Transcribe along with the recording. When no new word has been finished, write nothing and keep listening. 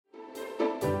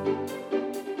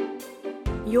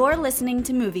You're listening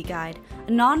to Movie Guide,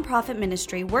 a non-profit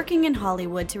ministry working in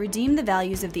Hollywood to redeem the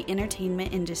values of the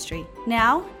entertainment industry.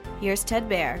 Now, here's Ted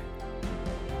Baer.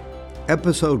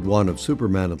 Episode 1 of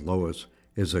Superman and Lois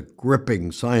is a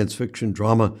gripping science fiction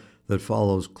drama that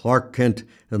follows Clark Kent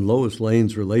and Lois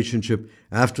Lane's relationship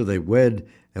after they wed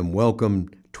and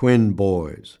welcome twin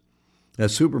boys.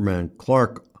 As Superman,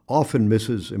 Clark often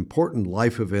misses important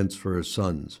life events for his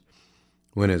sons.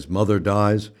 When his mother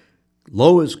dies,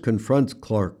 Lois confronts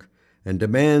Clark and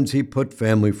demands he put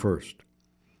family first.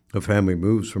 The family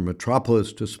moves from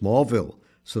Metropolis to Smallville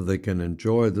so they can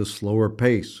enjoy the slower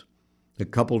pace. The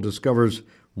couple discovers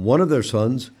one of their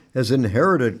sons has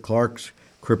inherited Clark's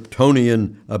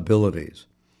Kryptonian abilities.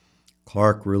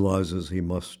 Clark realizes he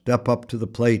must step up to the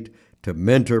plate to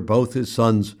mentor both his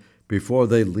sons before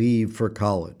they leave for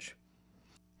college.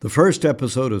 The first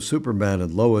episode of Superman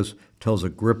and Lois tells a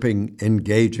gripping,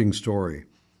 engaging story.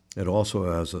 It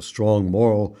also has a strong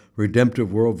moral, redemptive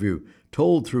worldview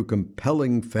told through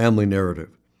compelling family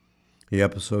narrative. The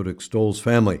episode extols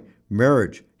family,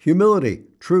 marriage, humility,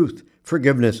 truth,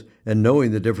 forgiveness, and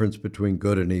knowing the difference between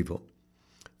good and evil.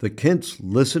 The Kents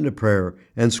listen to prayer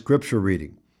and scripture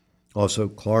reading. Also,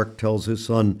 Clark tells his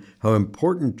son how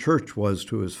important church was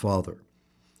to his father.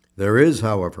 There is,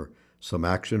 however, some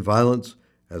action violence,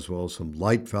 as well as some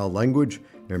light foul language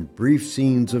and brief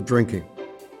scenes of drinking.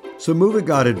 So Movie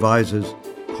Guide advises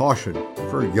caution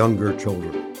for younger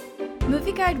children.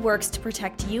 Movie Guide works to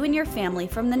protect you and your family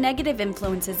from the negative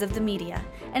influences of the media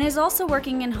and is also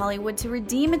working in Hollywood to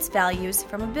redeem its values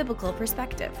from a biblical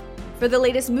perspective. For the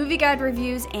latest Movie Guide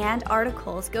reviews and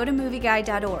articles, go to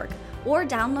movieguide.org or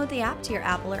download the app to your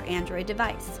Apple or Android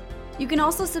device. You can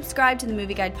also subscribe to the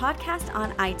Movie Guide podcast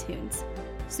on iTunes.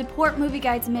 Support Movie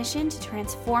Guide's mission to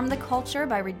transform the culture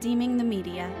by redeeming the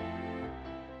media.